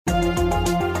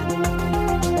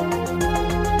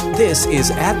This is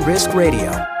At Risk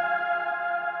Radio.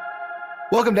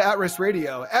 Welcome to At Risk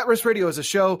Radio. At Risk Radio is a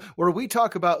show where we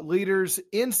talk about leaders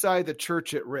inside the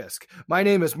church at risk. My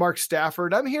name is Mark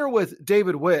Stafford. I'm here with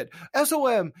David Witt.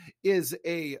 SOM is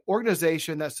an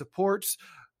organization that supports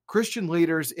Christian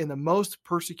leaders in the most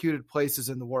persecuted places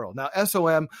in the world. Now,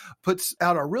 SOM puts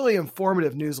out a really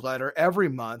informative newsletter every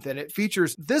month, and it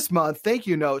features this month thank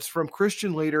you notes from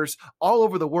Christian leaders all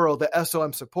over the world that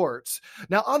SOM supports.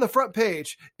 Now, on the front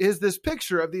page is this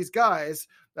picture of these guys.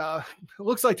 It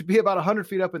looks like to be about 100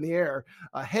 feet up in the air,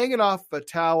 hanging off a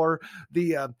tower.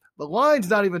 The line's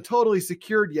not even totally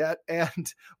secured yet,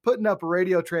 and putting up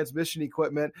radio transmission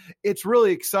equipment. It's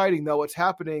really exciting, though, what's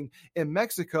happening in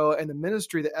Mexico and the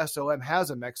ministry that SOM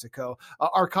has in Mexico.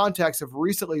 Our contacts have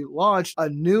recently launched a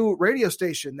new radio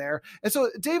station there. And so,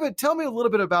 David, tell me a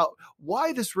little bit about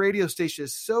why this radio station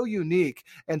is so unique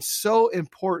and so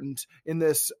important in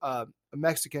this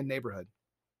Mexican neighborhood.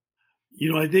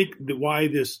 You know, I think that why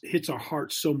this hits our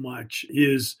heart so much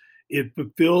is it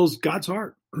fulfills God's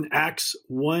heart. Acts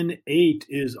 1:8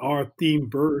 is our theme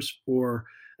verse for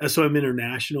SOM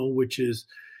International, which is,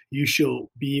 you shall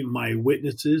be my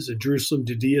witnesses in Jerusalem,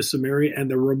 Judea, Samaria,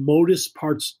 and the remotest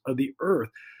parts of the earth.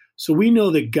 So we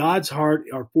know that God's heart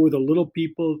are for the little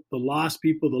people, the lost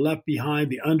people, the left behind,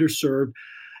 the underserved.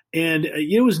 And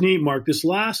it was neat, Mark. This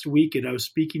last weekend, I was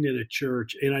speaking at a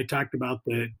church, and I talked about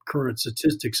the current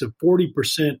statistics of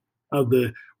 40% of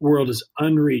the world is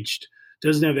unreached,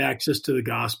 doesn't have access to the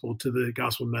gospel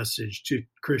message, to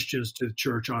Christians, to the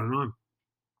church, on and on.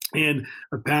 And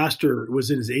a pastor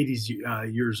was in his 80s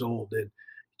years old, and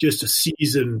just a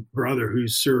seasoned brother who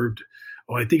served,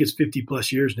 I think it's 50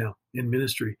 plus years now in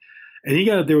ministry. And he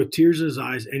got up there with tears in his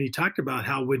eyes, and he talked about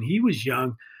how when he was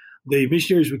young, the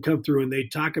missionaries would come through and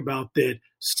they'd talk about that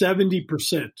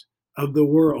 70% of the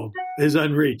world is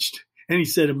unreached. And he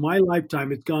said, in my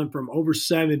lifetime, it's gone from over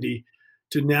 70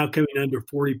 to now coming under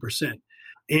 40%.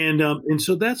 And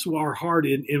so that's our heart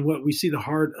in what we see the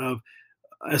heart of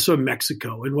SOM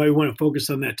Mexico, and why we want to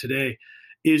focus on that today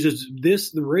is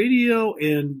the radio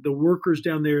and the workers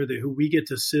down there who we get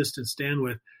to assist and stand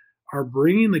with are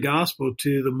bringing the gospel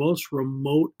to the most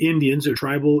remote Indians or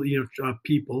tribal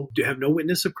people who have no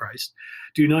witness of Christ,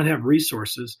 do not have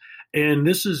resources. And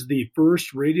this is the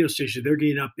first radio station. They're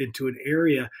getting up into an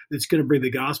area that's going to bring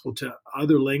the gospel to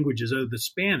other languages other than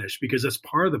Spanish, because that's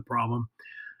part of the problem,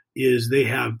 is they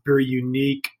have very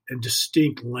unique and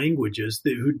distinct languages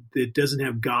that doesn't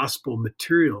have gospel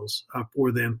materials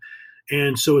for them.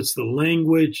 And so it's the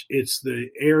language, it's the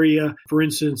area. For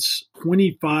instance,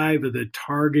 25 of the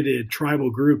targeted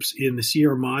tribal groups in the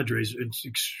Sierra Madres, it's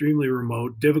extremely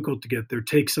remote, difficult to get there,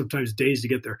 takes sometimes days to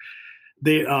get there.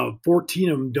 14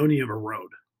 of them don't even have a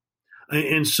road.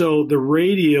 And so the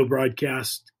radio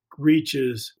broadcast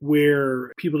reaches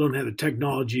where people don't have the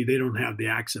technology, they don't have the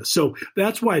access. So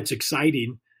that's why it's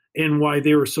exciting and why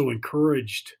they were so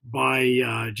encouraged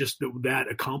by just that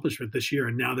accomplishment this year.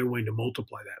 And now they're wanting to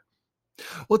multiply that.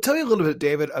 Well, tell me a little bit,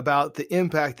 David, about the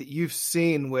impact that you've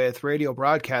seen with radio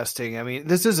broadcasting. I mean,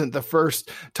 this isn't the first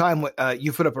time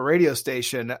you put up a radio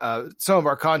station. Some of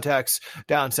our contacts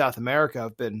down South America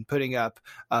have been putting up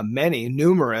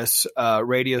numerous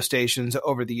radio stations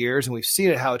over the years, and we've seen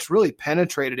it, how it's really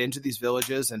penetrated into these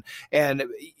villages, and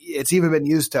it's even been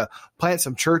used to plant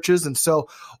some churches. And so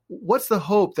what's the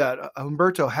hope that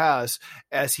Humberto has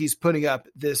as he's putting up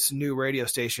this new radio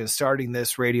station, starting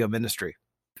this radio ministry?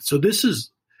 So this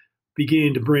is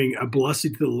beginning to bring a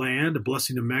blessing to the land, a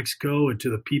blessing to Mexico and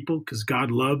to the people, because God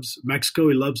loves Mexico.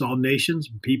 He loves all nations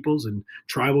and peoples and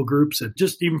tribal groups. And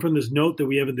just even from this note that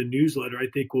we have in the newsletter, I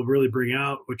think will really bring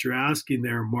out what you're asking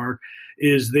there, Mark,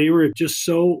 is they were just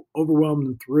so overwhelmed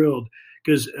and thrilled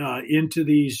because into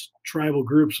these tribal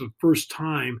groups for the first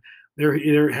time,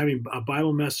 they're having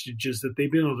Bible messages that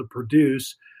they've been able to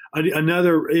produce.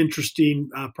 Another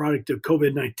interesting product of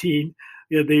COVID-19,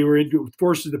 they were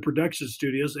forced to the production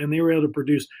studios, and they were able to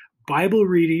produce Bible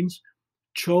readings,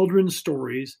 children's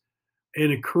stories,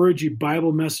 and encouraging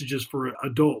Bible messages for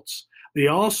adults. They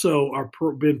also are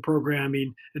been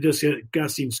programming and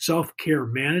discussing self-care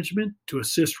management to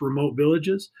assist remote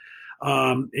villages.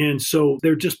 And so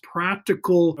they're just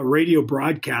practical radio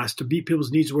broadcasts to meet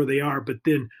people's needs where they are, but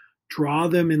then draw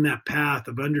them in that path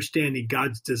of understanding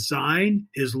God's design,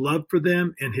 his love for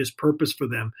them, and his purpose for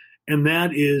them. And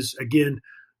that is, again,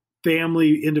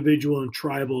 family, individual, and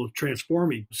tribal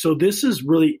transforming. So this is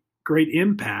really great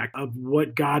impact of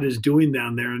what God is doing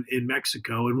down there in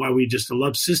Mexico, and why we just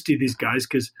love assisting these guys,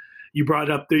 because you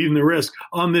brought up even the risk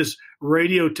on this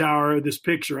radio tower, this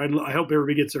picture. I hope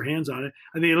everybody gets their hands on it.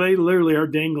 And they literally are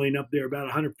dangling up there about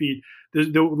 100 feet.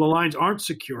 The lines aren't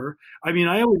secure. I mean,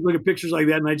 I always look at pictures like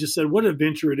that and I just said, what an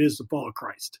adventure it is to follow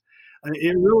Christ.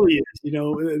 It really is.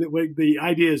 The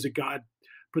idea is that God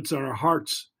puts on our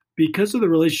hearts because of the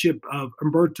relationship of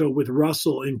Humberto with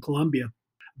Russell in Colombia.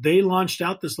 They launched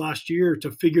out this last year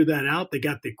to figure that out. They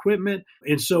got the equipment.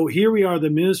 And so here we are, the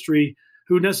ministry,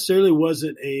 who necessarily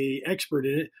wasn't an expert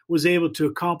in it, was able to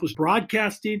accomplish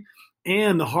broadcasting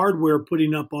and the hardware,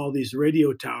 putting up all these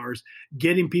radio towers,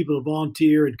 getting people to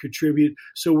volunteer and contribute.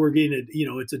 So we're getting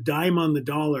it's a dime on the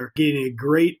dollar, getting a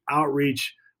great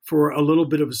outreach for a little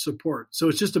bit of a support. So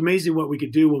it's just amazing what we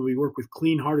could do when we work with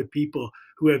clean-hearted people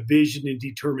who have vision and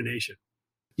determination.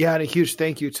 Yeah, and a huge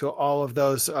thank you to all of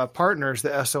those partners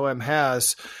that SOM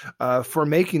has for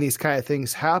making these kind of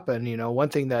things happen. One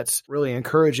thing that's really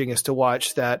encouraging is to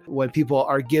watch that when people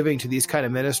are giving to these kind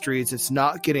of ministries, it's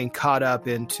not getting caught up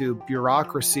into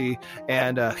bureaucracy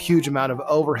and a huge amount of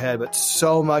overhead, but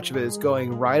so much of it is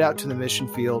going right out to the mission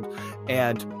field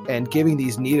and giving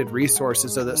these needed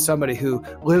resources so that somebody who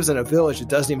lives in a village that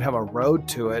doesn't even have a road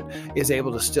to it is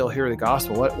able to still hear the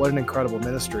gospel. What an incredible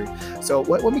ministry. So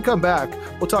when we come back,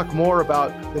 we'll talk more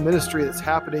about the ministry that's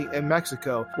happening in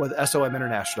Mexico with SOM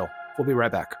International. We'll be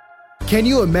right back. Can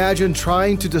you imagine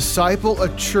trying to disciple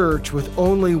a church with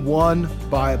only one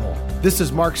Bible? This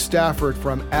is Mark Stafford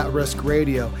from At Risk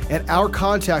Radio, and our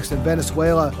contacts in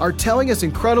Venezuela are telling us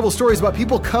incredible stories about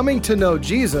people coming to know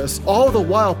Jesus, all the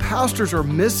while pastors are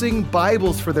missing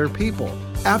Bibles for their people.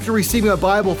 After receiving a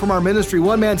Bible from our ministry,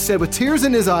 one man said with tears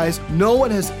in his eyes, "No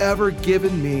one has ever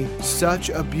given me such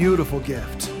a beautiful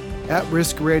gift." At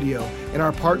Risk Radio, in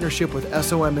our partnership with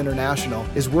SOM International,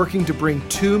 is working to bring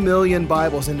 2 million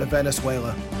Bibles into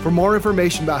Venezuela. For more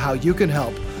information about how you can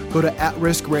help, go to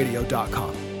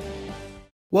atriskradio.com.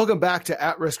 Welcome back to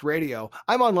At Risk Radio.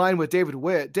 I'm online with David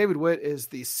Witt. David Witt is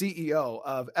the CEO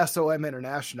of SOM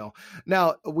International.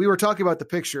 Now, we were talking about the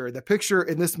picture. The picture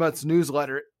in this month's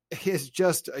newsletter is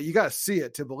just, you got to see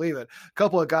it to believe it. A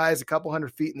couple of guys, a couple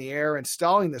hundred feet in the air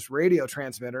installing this radio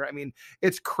transmitter. I mean,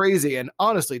 it's crazy. And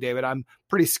honestly, David, I'm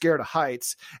pretty scared of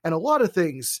heights. And a lot of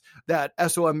things that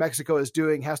SOM Mexico is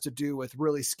doing has to do with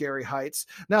really scary heights.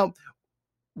 Now,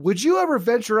 would you ever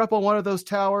venture up on one of those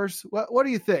towers? What do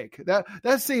you think?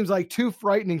 That seems like too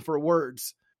frightening for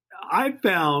words. I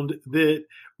found that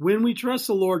when we trust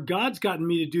the Lord, God's gotten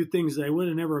me to do things that I would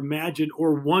have never imagined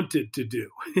or wanted to do.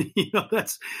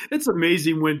 It's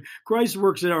amazing when Christ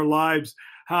works in our lives,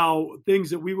 how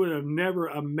things that we would have never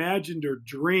imagined or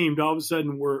dreamed, all of a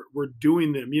sudden we're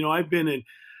doing them. I've been in,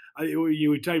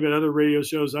 we talk about other radio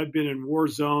shows. I've been in war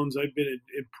zones. I've been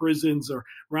in prisons or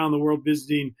around the world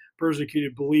visiting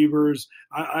persecuted believers.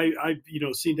 I've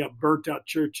seen that burnt out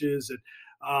churches.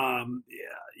 And,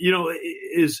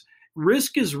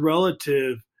 risk is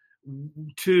relative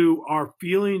to our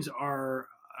feelings, our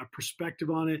perspective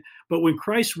on it. But when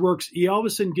Christ works, he all of a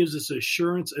sudden gives us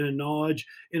assurance and a knowledge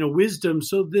and a wisdom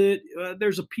so that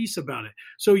there's a peace about it.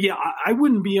 So, yeah, I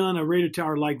wouldn't be on a radio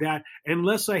tower like that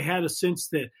unless I had a sense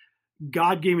that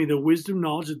God gave me the wisdom,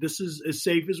 knowledge that this is as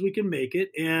safe as we can make it,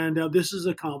 and this is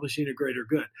accomplishing a greater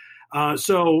good. I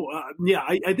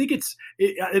think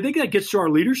I think that gets to our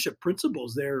leadership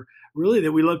principles there, really,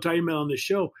 that we love talking about on this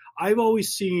show. I've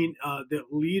always seen that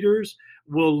leaders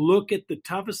will look at the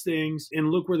toughest things and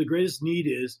look where the greatest need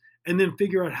is, and then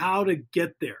figure out how to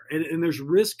get there. And there's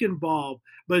risk involved,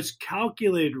 but it's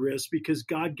calculated risk because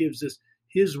God gives us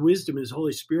his wisdom, his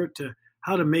Holy Spirit to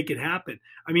how to make it happen.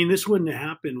 I mean, this wouldn't have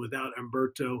happened without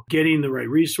Humberto getting the right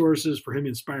resources, for him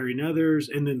inspiring others,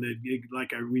 and then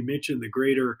we mentioned, the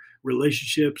greater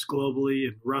relationships globally,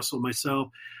 and Russell, myself.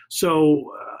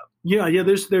 So,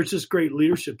 there's just great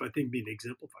leadership, I think, being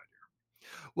exemplified here.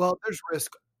 Well, there's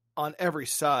risk on every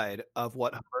side of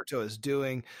what Humberto is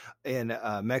doing in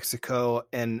Mexico.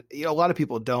 And a lot of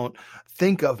people don't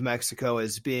think of Mexico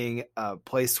as being a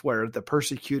place where the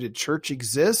persecuted church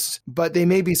exists, but they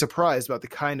may be surprised about the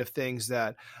kind of things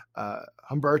that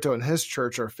Humberto and his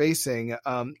church are facing.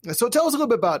 So tell us a little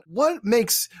bit about what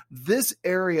makes this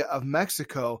area of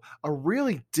Mexico a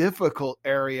really difficult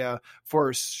area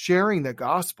for sharing the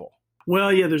gospel.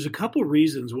 Well, yeah, there's a couple of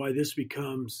reasons why this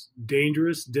becomes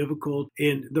dangerous, difficult.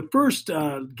 And the first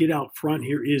get out front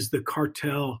here is the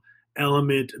cartel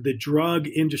element. The drug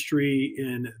industry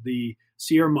in the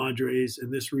Sierra Madres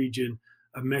in this region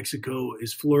of Mexico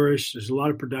is flourished. There's a lot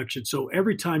of production. So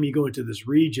every time you go into this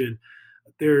region,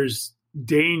 there's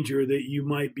danger that you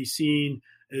might be seen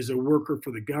as a worker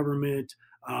for the government.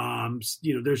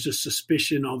 There's just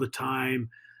suspicion all the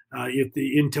time. If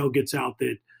the intel gets out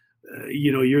that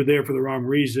you're there for the wrong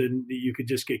reason, you could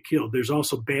just get killed. There's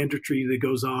also banditry that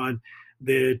goes on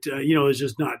that, is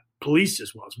just not policed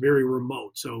as well. It's very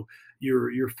remote. So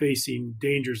you're facing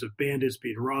dangers of bandits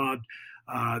being robbed,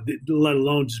 let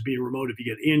alone just being remote if you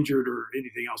get injured or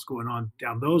anything else going on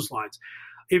down those lines.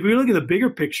 If we look at the bigger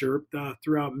picture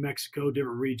throughout Mexico,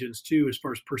 different regions too, as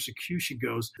far as persecution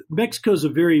goes, Mexico is a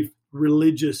very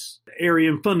religious area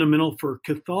and fundamental for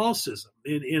Catholicism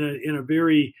in a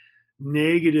very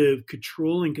negative,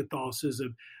 controlling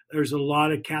Catholicism. There's a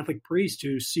lot of Catholic priests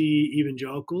who see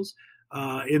evangelicals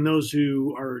and those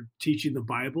who are teaching the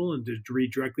Bible and to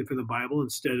read directly from the Bible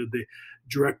instead of the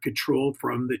direct control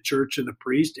from the church and the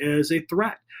priest as a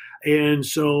threat. And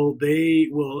so they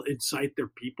will incite their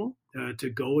people to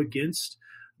go against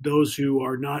those who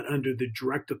are not under the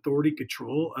direct authority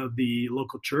control of the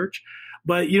local church.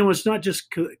 But, it's not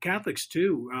just Catholics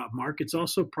too, Mark. It's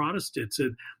also Protestants.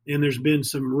 And there's been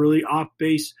some really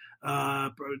off-base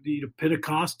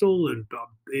Pentecostal and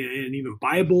even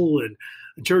Bible and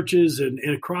churches and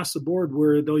across the board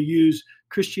where they'll use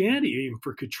Christianity even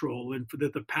for control and for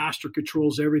that the pastor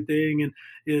controls everything and,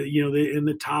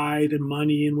 the tithe and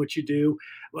money and what you do.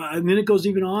 And then it goes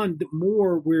even on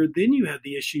more where then you have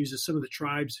the issues of some of the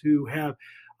tribes who have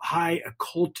high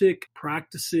occultic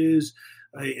practices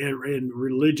and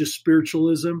religious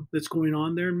spiritualism that's going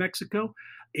on there in Mexico.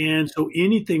 And so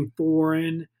anything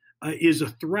foreign is a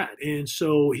threat. And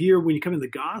so here, when you come in the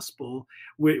gospel,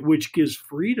 which gives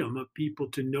freedom of people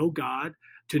to know God,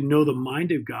 to know the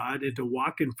mind of God, and to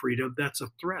walk in freedom, that's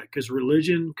a threat because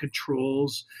religion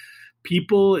controls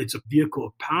people. It's a vehicle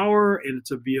of power and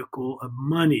it's a vehicle of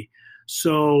money.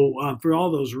 So for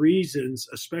all those reasons,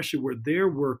 especially where they're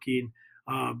working,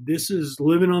 this is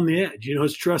living on the edge.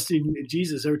 It's trusting in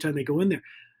Jesus every time they go in there.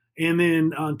 And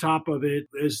then on top of it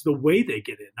is the way they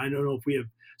get in. I don't know if we have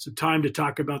some time to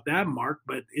talk about that, Mark,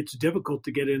 but it's difficult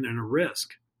to get in and a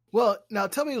risk. Well, now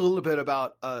tell me a little bit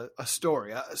about a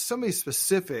story, somebody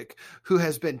specific who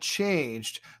has been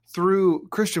changed through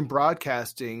Christian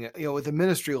broadcasting, with a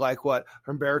ministry like what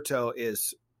Humberto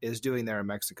is doing there in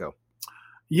Mexico.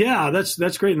 Yeah,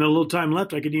 that's great. And a little time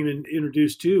left, I could even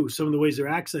introduce too some of the ways they're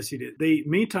accessing it. They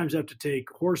many times have to take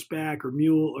horseback or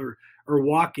mule or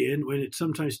walk in when it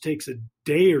sometimes takes a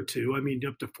day or two. I mean,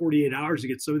 up to 48 hours to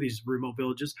get some of these remote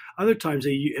villages. Other times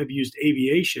they have used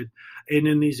aviation, and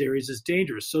in these areas it's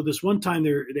dangerous. So this one time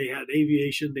they had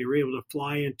aviation. They were able to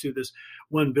fly into this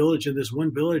one village, and this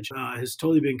one village has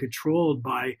totally been controlled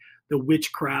by the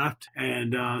witchcraft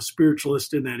and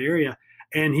spiritualists in that area.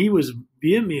 And he was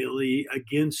vehemently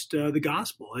against the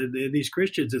gospel and these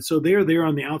Christians. And so they're there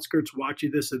on the outskirts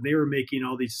watching this, and they were making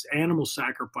all these animal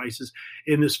sacrifices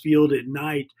in this field at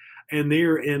night. And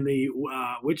the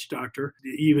witch doctor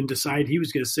even decided he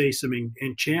was going to say some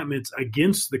enchantments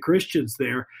against the Christians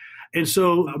there. And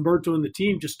so Humberto and the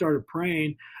team just started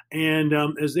praying. And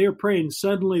as they were praying,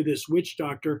 suddenly this witch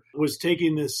doctor was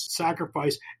taking this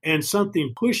sacrifice and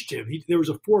something pushed him. There was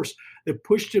a force that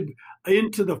pushed him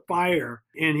into the fire,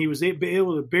 and he was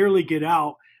able to barely get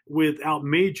out without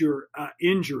major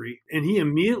injury. And he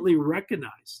immediately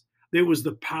recognized that it was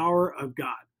the power of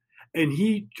God. And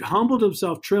he humbled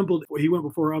himself, trembled. He went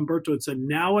before Humberto and said,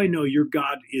 "Now I know your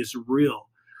God is real.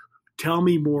 Tell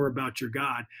me more about your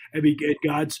God." And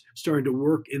God's starting to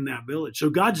work in that village. So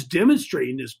God's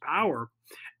demonstrating his power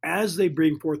as they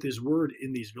bring forth his word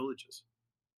in these villages.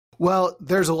 Well,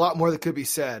 there's a lot more that could be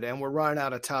said, and we're running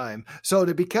out of time. So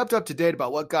to be kept up to date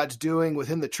about what God's doing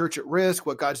within the Church at Risk,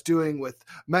 what God's doing with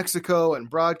Mexico and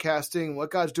broadcasting,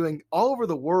 what God's doing all over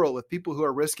the world with people who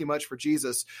are risking much for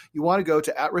Jesus, you want to go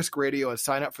to At Risk Radio and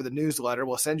sign up for the newsletter.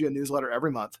 We'll send you a newsletter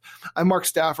every month. I'm Mark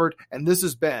Stafford, and this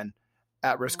has been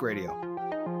At Risk Radio.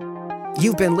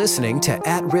 You've been listening to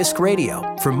At Risk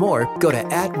Radio. For more, go to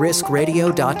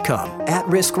atriskradio.com. At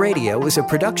Risk Radio is a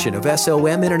production of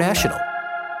SOM International.